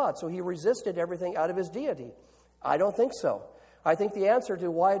he's God, so he resisted everything out of his deity. I don't think so. I think the answer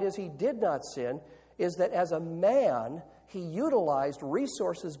to why it is he did not sin is that as a man, he utilized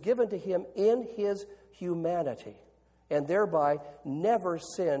resources given to him in his humanity, and thereby never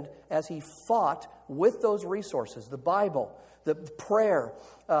sinned as he fought with those resources, the Bible, the prayer,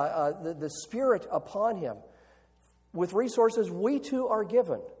 the Spirit upon him. With resources we too are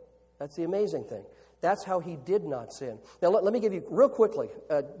given. That's the amazing thing. That's how he did not sin. Now, let me give you, real quickly,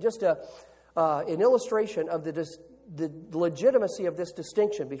 just an illustration of the legitimacy of this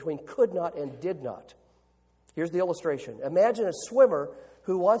distinction between could not and did not. Here's the illustration. Imagine a swimmer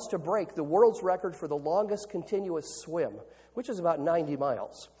who wants to break the world's record for the longest continuous swim, which is about 90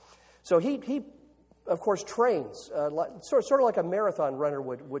 miles. So he of course, trains, sort of like a marathon runner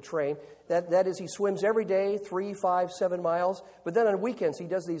would train. That is, he swims every day, 3, 5, 7 miles. But then on weekends, he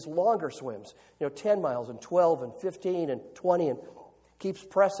does these longer swims, 10 miles and 12 and 15 and 20, and keeps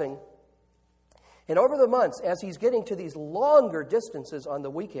pressing. And over the months, as he's getting to these longer distances on the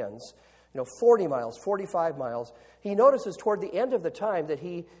weekends, 40 miles, 45 miles, he notices toward the end of the time that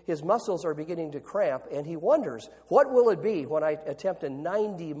his muscles are beginning to cramp, and he wonders, what will it be when I attempt a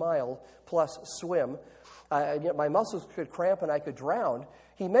 90-mile-plus swim? My muscles could cramp and I could drown.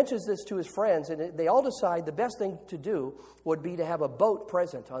 He mentions this to his friends, and they all decide the best thing to do would be to have a boat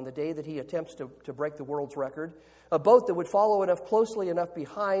present on the day that he attempts to break the world's record, a boat that would follow closely enough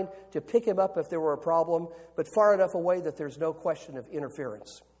behind to pick him up if there were a problem, but far enough away that there's no question of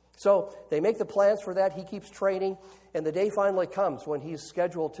interference. So they make the plans for that. He keeps training, and the day finally comes when he's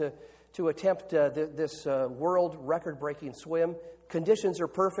scheduled to attempt this world record-breaking swim. Conditions are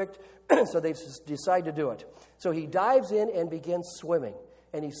perfect, so they decide to do it. So he dives in and begins swimming.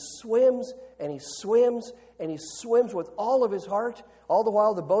 And he swims, and he swims, and he swims with all of his heart. All the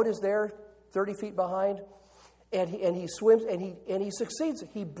while the boat is there, 30 feet behind. And he swims, and he succeeds.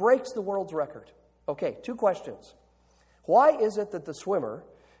 He breaks the world's record. Okay, 2 questions. Why is it that the swimmer,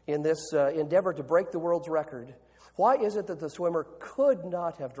 in this endeavor to break the world's record, why is it that the swimmer could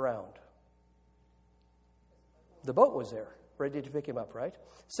not have drowned? The boat was there, ready to pick him up, right?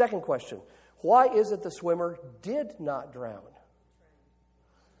 Second question, why is it the swimmer did not drown?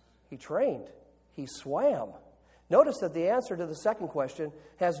 He trained. He swam. Notice that the answer to the second question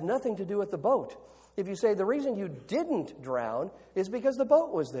has nothing to do with the boat. If you say the reason you didn't drown is because the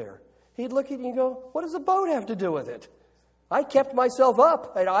boat was there, he'd look at you and go, what does the boat have to do with it? I kept myself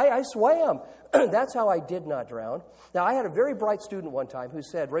up, and I swam. That's how I did not drown. Now, I had a very bright student one time who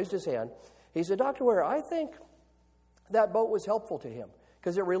raised his hand. He said, Dr. Ware, I think that boat was helpful to him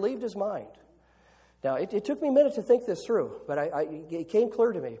because it relieved his mind. Now, it took me a minute to think this through, but it came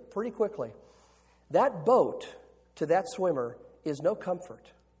clear to me pretty quickly. That boat, to that swimmer, is no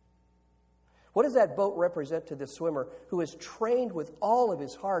comfort. What does that boat represent to this swimmer who is trained with all of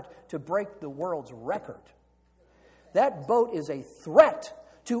his heart to break the world's record? That boat is a threat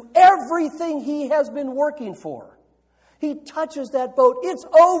to everything he has been working for. He touches that boat, it's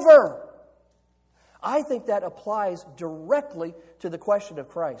over. I think that applies directly to the question of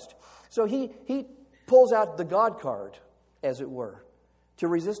Christ. So he pulls out the God card, as it were. To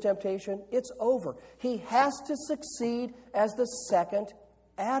resist temptation, it's over. He has to succeed as the second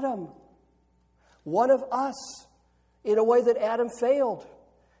Adam. One of us, in a way that Adam failed.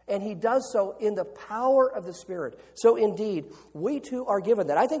 And he does so in the power of the Spirit. So indeed, we too are given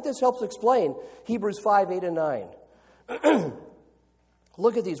that. I think this helps explain Hebrews 5, 8, and 9.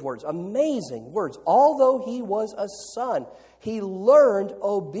 Look at these words. Amazing words. Although he was a son, he learned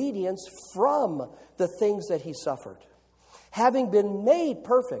obedience from the things that he suffered. Having been made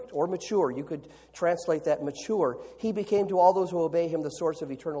perfect or mature, you could translate that mature, he became to all those who obey him the source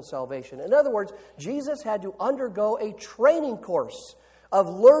of eternal salvation. In other words, Jesus had to undergo a training course of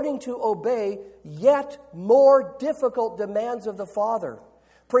learning to obey yet more difficult demands of the Father,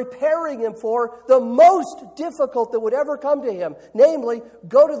 preparing him for the most difficult that would ever come to him, namely,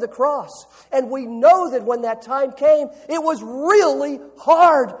 go to the cross. And we know that when that time came, it was really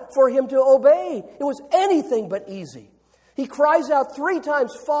hard for him to obey. It was anything but easy. He cries out 3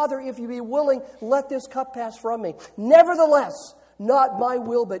 times, Father, if you be willing, let this cup pass from me. Nevertheless, not my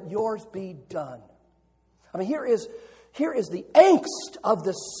will, but yours be done. I mean, here is the angst of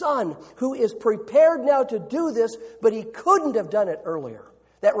the son who is prepared now to do this, but he couldn't have done it earlier.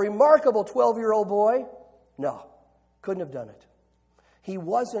 That remarkable 12-year-old boy, no, couldn't have done it. He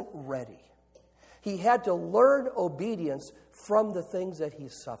wasn't ready. He had to learn obedience from the things that he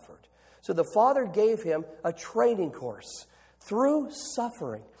suffered. So the Father gave him a training course through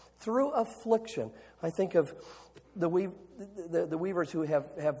suffering, through affliction. I think of the Weavers who have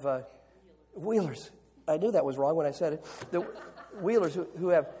Wheelers. I knew that was wrong when I said it. The Wheelers who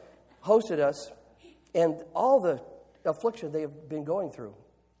have hosted us and all the affliction they have been going through.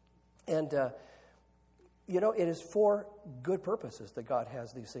 And, it is for good purposes that God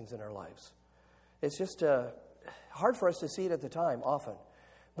has these things in our lives. It's just hard for us to see it at the time, often.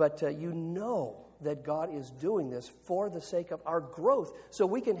 But you know that God is doing this for the sake of our growth, so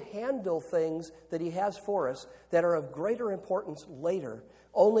we can handle things that He has for us that are of greater importance later,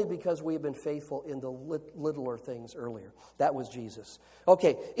 only because we have been faithful in the littler things earlier. That was Jesus.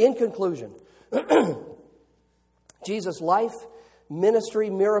 Okay, in conclusion, Jesus' life, ministry,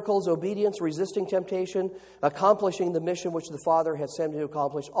 miracles, obedience, resisting temptation, accomplishing the mission which the Father had sent him to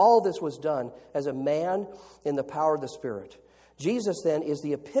accomplish, all this was done as a man in the power of the Spirit. Jesus, then, is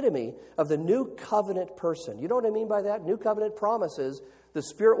the epitome of the new covenant person. You know what I mean by that? New covenant promises the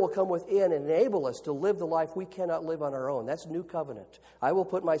Spirit will come within and enable us to live the life we cannot live on our own. That's new covenant. I will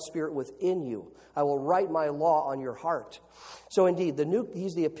put my Spirit within you. I will write my law on your heart. So indeed,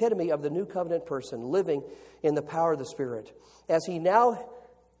 he's the epitome of the new covenant person living in the power of the Spirit. As he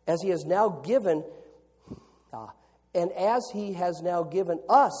has now given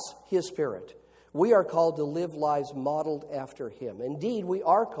us his Spirit, we are called to live lives modeled after him. Indeed, we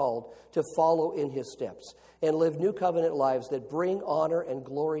are called to follow in his steps and live new covenant lives that bring honor and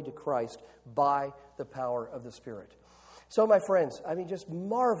glory to Christ by the power of the Spirit. So, my friends, just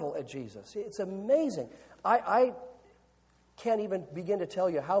marvel at Jesus. It's amazing. I can't even begin to tell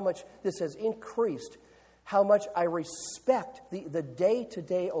you how much this has increased, how much I respect the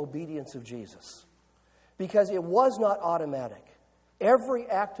day-to-day obedience of Jesus. Because it was not automatic. Every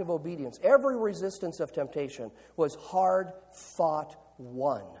act of obedience, every resistance of temptation was hard-fought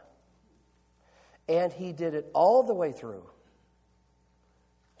won. And he did it all the way through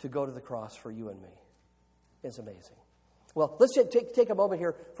to go to the cross for you and me. It's amazing. Well, let's take a moment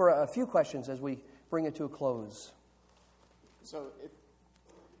here for a few questions as we bring it to a close. How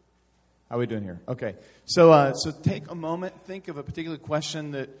are we doing here? Okay. So take a moment, think of a particular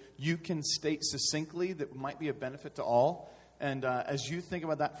question that you can state succinctly that might be a benefit to all. And as you think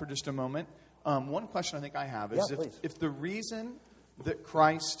about that for just a moment, one question I think I have is if the reason that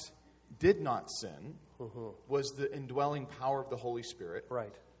Christ did not sin was the indwelling power of the Holy Spirit,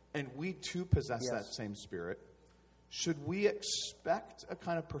 right, and we too possess that same Spirit, should we expect a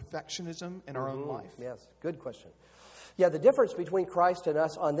kind of perfectionism in our own life? Yes, good question. Yeah, the difference between Christ and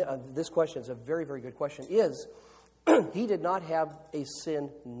us on this question is a very, very good question, is he did not have a sin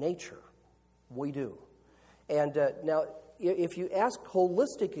nature. We do. And now, if you ask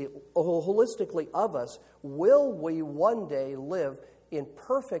holistically of us, will we one day live in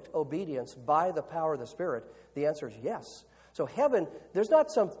perfect obedience by the power of the Spirit? The answer is yes. So heaven, there's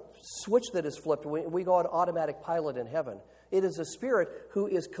not some switch that is flipped. We go on automatic pilot in heaven. It is the Spirit who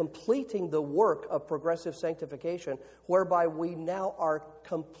is completing the work of progressive sanctification, whereby we now are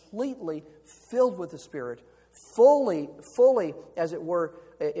completely filled with the Spirit, fully, as it were,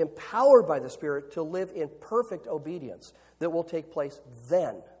 empowered by the Spirit to live in perfect obedience that will take place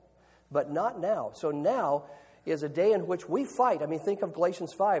then, but not now. So now is a day in which we fight. Think of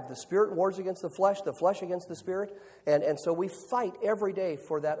Galatians 5. The Spirit wars against the flesh against the Spirit. And so we fight every day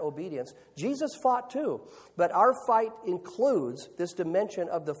for that obedience. Jesus fought too. But our fight includes this dimension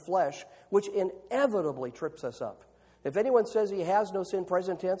of the flesh, which inevitably trips us up. If anyone says he has no sin,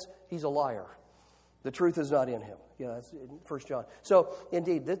 present tense, he's a liar. The truth is not in him. That's in 1 John. So,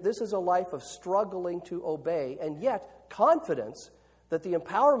 indeed, this is a life of struggling to obey, and yet confidence that the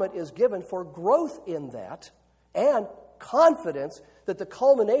empowerment is given for growth in that, and confidence that the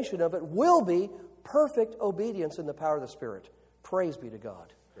culmination of it will be perfect obedience in the power of the Spirit. Praise be to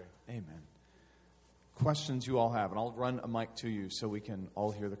God. Great. Amen. Questions you all have, and I'll run a mic to you so we can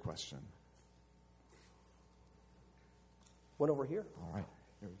all hear the question. One over here. All right.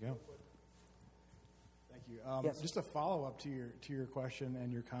 Here we go. Thank you. Yes. Just a follow-up to your question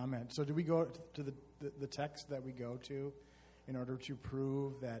and your comment. So do we go to the text that we go to in order to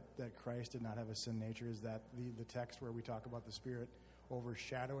prove that Christ did not have a sin nature? Is that the text where we talk about the Spirit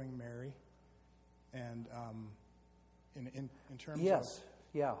overshadowing Mary? And in terms of...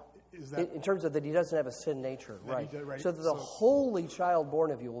 Yeah. Is that, in terms of that he doesn't have a sin nature, right? Right. So that the holy child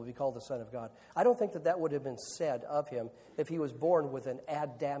born of you will be called the Son of God. I don't think that would have been said of him if he was born with an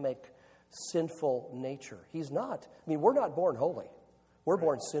Adamic, sinful nature. He's not. We're not born holy. We're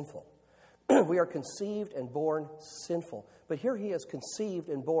born sinful. We are conceived and born sinful. But here he is conceived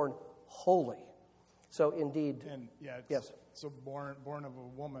and born holy. So indeed... yes. So born of a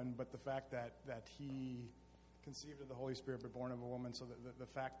woman, but the fact that he conceived of the Holy Spirit but born of a woman, so the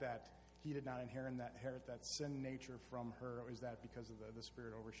fact that he did not inherit that sin nature from her, is that because of the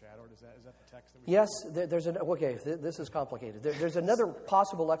Spirit overshadowed? Is that the text that we... Yes, this is complicated. There's another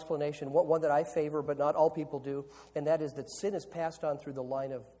possible explanation, one that I favor but not all people do, and that is that sin is passed on through the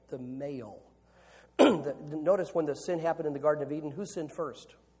line of the male. Notice when the sin happened in the Garden of Eden, who sinned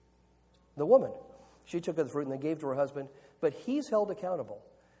first? The woman. She took of the fruit and then gave to her husband, but he's held accountable.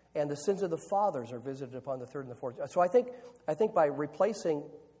 and the sins of the fathers are visited upon the third and the fourth. So I think by replacing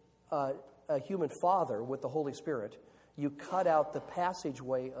a human father with the Holy Spirit, you cut out the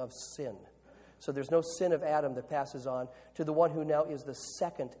passageway of sin. So there's no sin of Adam that passes on to the one who now is the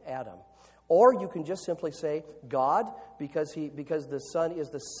second Adam. Or you can just simply say, God, because the Son is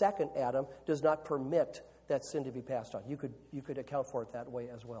the second Adam, does not permit that sin to be passed on. You could account for it that way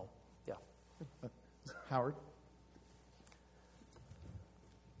as well. Yeah. Howard?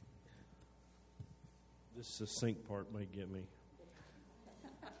 This succinct part may get me.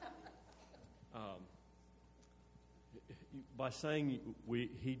 By saying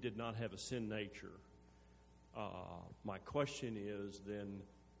he did not have a sin nature, my question is then,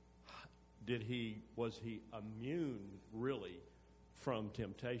 was he immune really from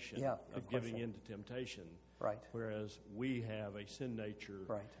temptation, Yeah, of giving in to temptation? Right. Whereas we have a sin nature.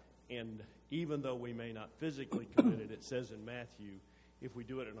 Right. And even though we may not physically commit it, it says in Matthew, if we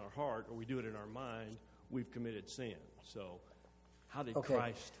do it in our heart or we do it in our mind, we've committed sin. So how did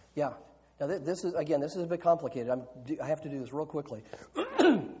Christ... Yeah. Now, this is a bit complicated. I have to do this real quickly.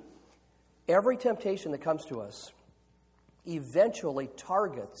 Every temptation that comes to us eventually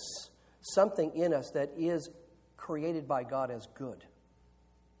targets something in us that is created by God as good.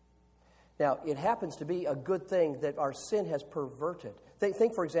 Now, it happens to be a good thing that our sin has perverted.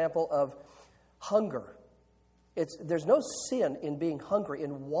 Think, for example, of hunger. There's no sin in being hungry,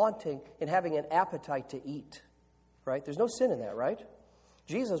 in wanting, in having an appetite to eat. Right? There's no sin in that, right?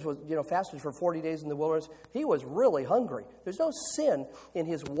 Jesus was, fasted for 40 days in the wilderness. He was really hungry. There's no sin in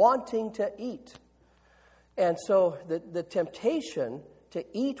his wanting to eat. And so the temptation to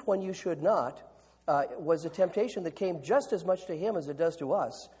eat when you should not was a temptation that came just as much to him as it does to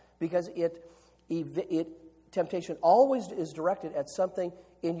us, because temptation always is directed at something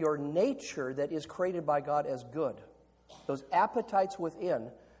in your nature that is created by God as good. Those appetites within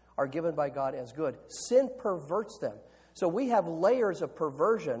are given by God as good. Sin perverts them. So we have layers of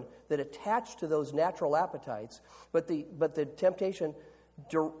perversion that attach to those natural appetites, but the temptation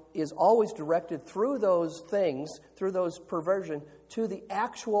is always directed through those things, through those perversion, to the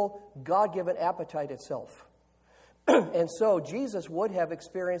actual God-given appetite itself. And so Jesus would have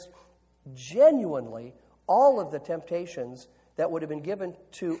experienced genuinely all of the temptations that would have been given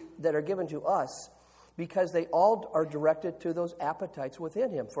that are given to us, because they all are directed to those appetites within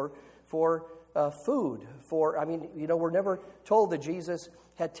him for food. We're never told that Jesus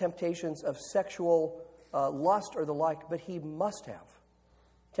had temptations of sexual lust or the like, but he must have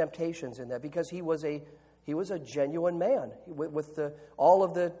temptations in that, because he was a genuine man with all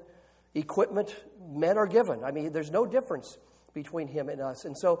of the equipment men are given. I mean, there's no difference between him and us.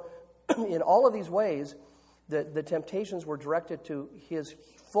 And so in all of these ways, the temptations were directed to his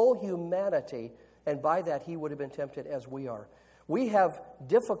full humanity, and by that he would have been tempted as we are. We have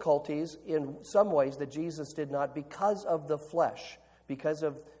difficulties in some ways that Jesus did not, because of the flesh, because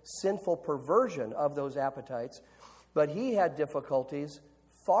of sinful perversion of those appetites. But he had difficulties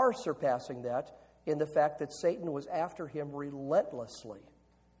far surpassing that in the fact that Satan was after him relentlessly.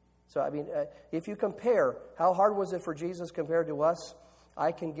 So, if you compare, how hard was it for Jesus compared to us?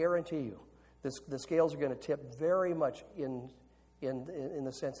 I can guarantee you the scales are going to tip very much in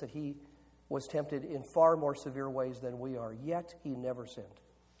the sense that he was tempted in far more severe ways than we are, yet he never sinned.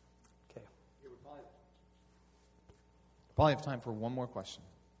 Okay. Probably have time for one more question.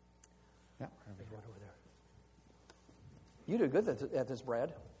 Yeah, there's one over there. You did good at this,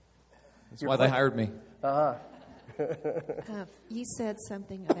 Brad. That's why they hired me. You said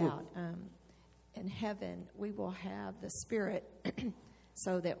something about in heaven we will have the Spirit,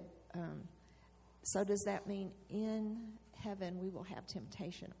 so does that mean in heaven we will have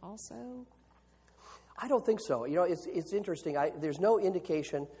temptation also? I don't think so. It's interesting. There's no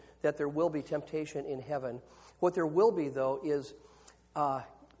indication that there will be temptation in heaven. What there will be, though, is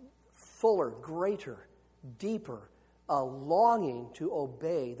fuller, greater, deeper, longing to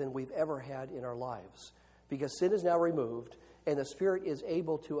obey than we've ever had in our lives. Because sin is now removed, and the Spirit is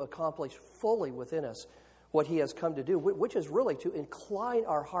able to accomplish fully within us what he has come to do, which is really to incline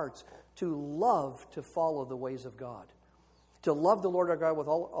our hearts to love to follow the ways of God. To love the Lord our God with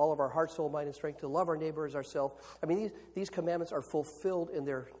all of our heart, soul, mind, and strength. To love our neighbor as ourselves. These commandments are fulfilled in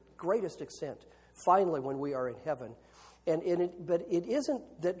their greatest extent, finally, when we are in heaven. But it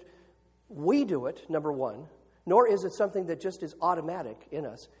isn't that we do it, number one, nor is it something that just is automatic in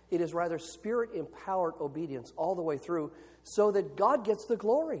us. It is rather Spirit-empowered obedience all the way through, so that God gets the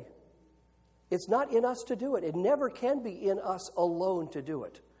glory. It's not in us to do it. It never can be in us alone to do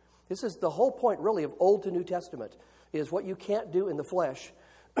it. This is the whole point, really, of Old to New Testament, is what you can't do in the flesh,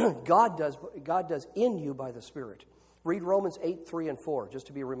 God does in you by the Spirit. Read Romans 8, 3, and 4, just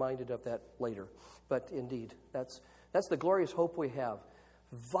to be reminded of that later. But indeed, that's the glorious hope we have.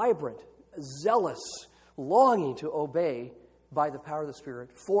 Vibrant, zealous, longing to obey by the power of the Spirit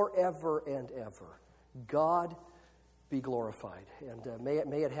forever and ever. God be glorified, and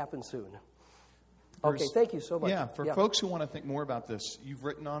may it happen soon. Okay, thank you so much. Yeah, for folks who want to think more about this, you've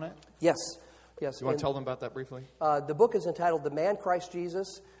written on it? Yes. Yes. You want to tell them about that briefly? The book is entitled The Man Christ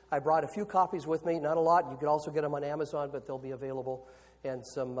Jesus. I brought a few copies with me, not a lot. You could also get them on Amazon, but they'll be available. And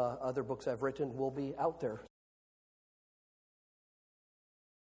some other books I've written will be out there.